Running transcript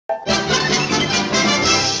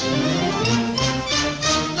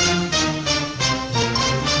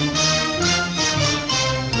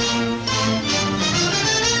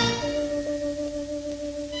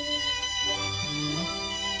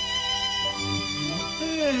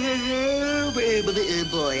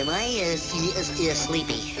Boy, am I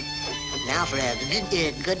sleepy. Now for a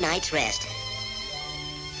good night's rest.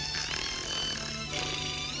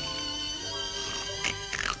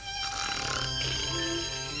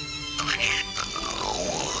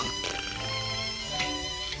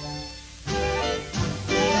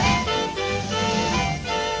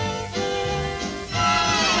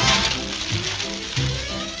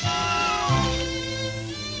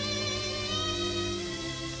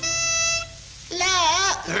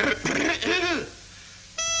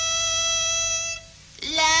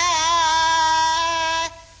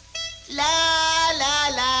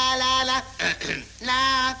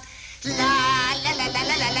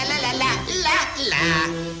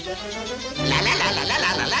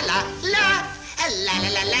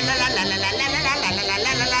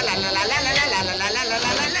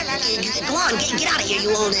 Go on, get out of here,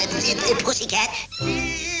 you old pussycat.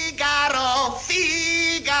 Figaro,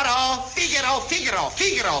 Figaro, Figaro, Figaro,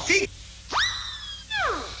 Figaro, Figaro.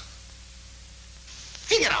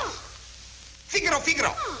 Figaro. Figaro,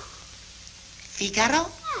 Figaro.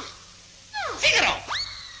 Figaro? Figaro.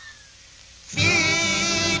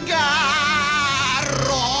 Figaro.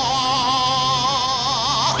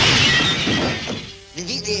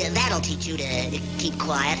 That'll teach you to keep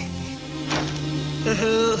quiet.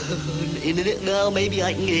 Now maybe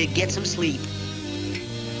I can get some sleep.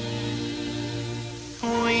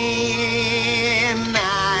 When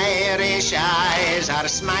Irish eyes are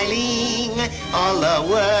smiling, all the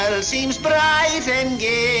world seems bright and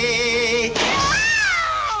gay.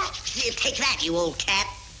 Take that, you old cat.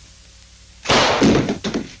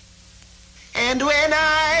 And when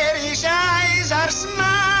Irish eyes are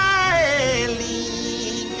smiling,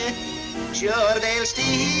 sure they'll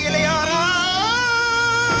steal your heart.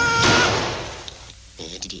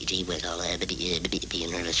 Gee whiz, I'll be a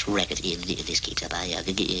nervous wreck if this keeps up. I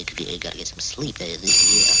gotta get some sleep.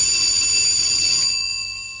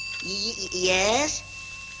 Yes?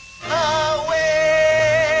 Away!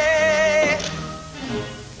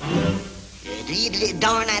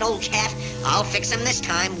 Darn that old cat. I'll fix him this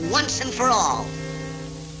time, once and for all.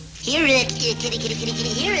 Here, kitty, kitty, kitty, kitty.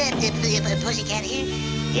 Here, pussycat, here.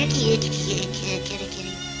 Here, kitty, kitty, kitty, kitty.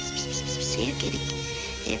 Here, kitty.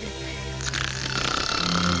 Here.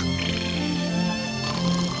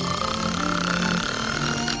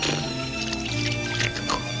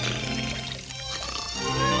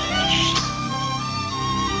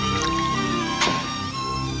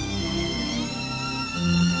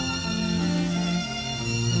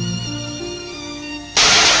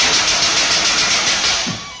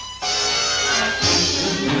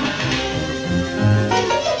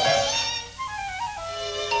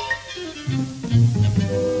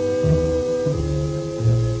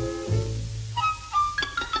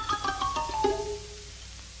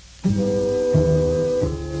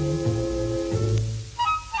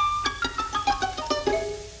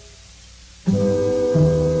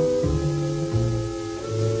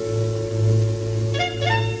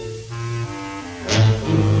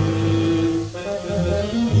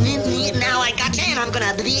 I'm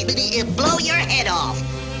gonna blow your head off.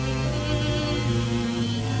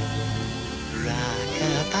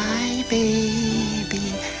 Rock-a-bye,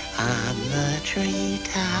 baby, on the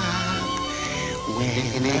treetop.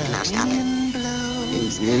 When now stop it.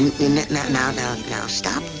 Now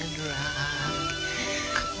stop.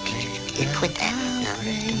 Quit that. No.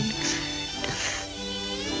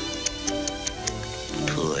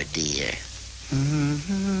 Poor dear.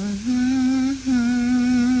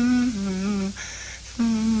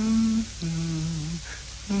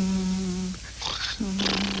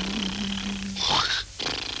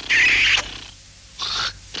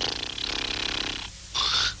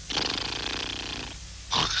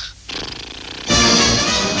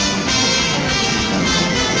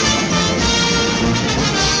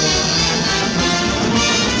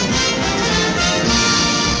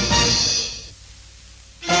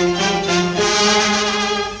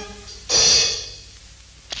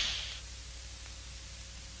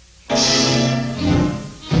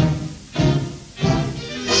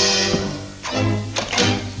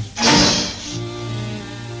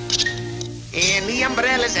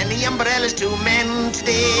 Umbrellas to men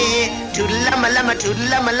today. Toodle-lama-lama,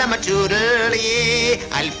 toodle-lama-lama, toodle-yay.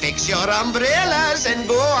 I'll fix your umbrellas and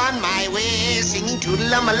go on my way, singing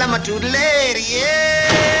toodle-lama-lama,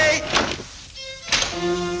 toodle-yay.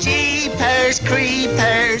 Jeepers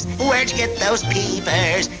creepers, where'd you get those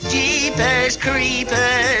peepers? Jeepers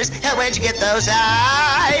creepers, where'd you get those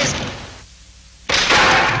eyes?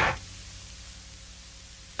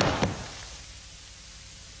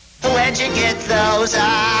 Where'd you get those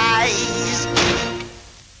eyes?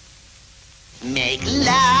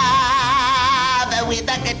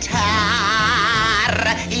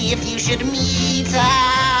 If you should meet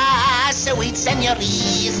a sweet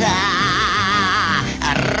senorita,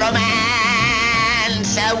 a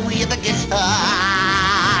romance with a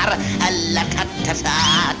guitar, a la ta ta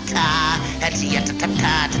ta ta, a tia ta ta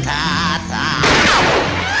ta ta ta.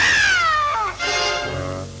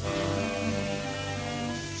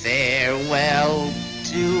 Farewell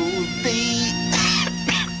to thee.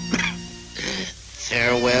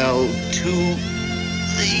 Farewell to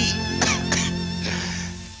thee.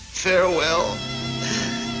 Farewell.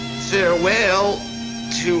 Farewell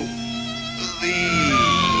to thee.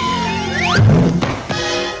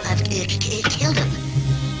 It killed him.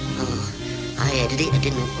 Oh, I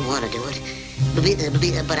didn't want to do it,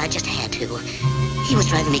 but I just had to. He was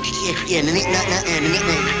driving me crazy.